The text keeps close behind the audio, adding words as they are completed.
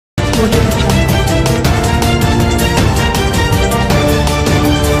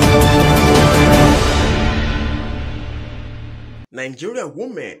Nigerian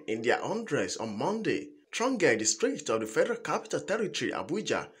women in their undress on Monday thronged the streets of the Federal Capital Territory,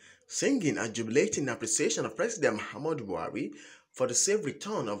 Abuja, singing and jubilating in appreciation of President Buhari for the safe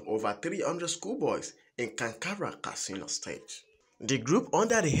return of over 300 schoolboys in Kankara, Katsina State. The group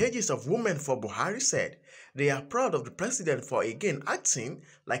under the aegis of Women for Buhari said they are proud of the president for again acting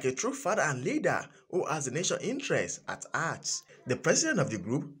like a true father and leader who has the nation's interests at heart. The president of the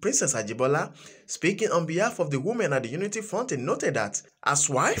group, Princess Ajibola, speaking on behalf of the women at the Unity Fountain, noted that as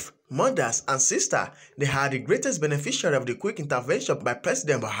wife, mothers, and sister, they are the greatest beneficiary of the quick intervention by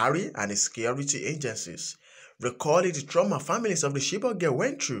President Buhari and his security agencies. Recalling the trauma families of the Chibok girl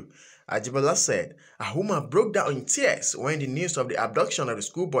went through, Ajibola said a woman broke down in tears when the news of the abduction of the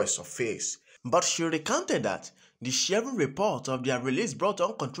schoolboys surfaced. But she recounted that the sharing report of their release brought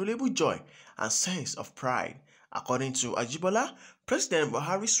uncontrollable joy and sense of pride. According to Ajibola, President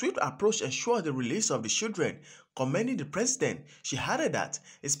Buhari's swift approach ensured the release of the children. Commending the president, she added that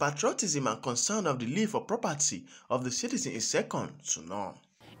his patriotism and concern of the life or property of the citizen is second to none.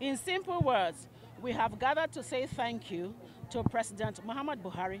 In simple words, we have gathered to say thank you to President Muhammad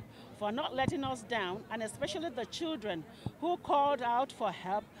Buhari for not letting us down, and especially the children who called out for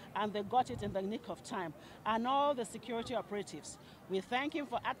help and they got it in the nick of time, and all the security operatives. We thank him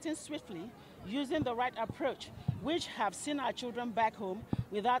for acting swiftly, using the right approach, which have seen our children back home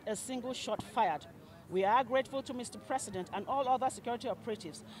without a single shot fired. We are grateful to Mr. President and all other security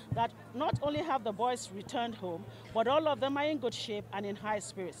operatives that not only have the boys returned home, but all of them are in good shape and in high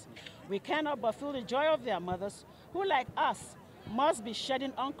spirits. We cannot but feel the joy of their mothers, who like us must be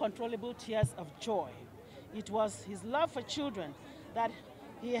shedding uncontrollable tears of joy. It was his love for children that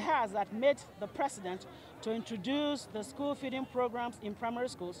he has that made the president to introduce the school feeding programs in primary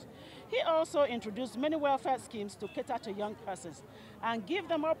schools. He also introduced many welfare schemes to cater to young persons and give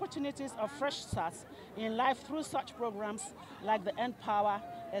them opportunities of fresh starts in life through such programs like the End Power,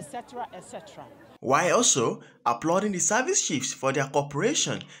 etc., etc. While also applauding the service chiefs for their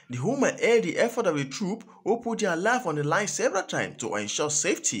cooperation, the women hailed the effort of the troop who put their life on the line several times to ensure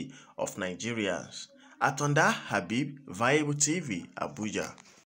safety of Nigerians. Atonda Habib, Viable TV, Abuja.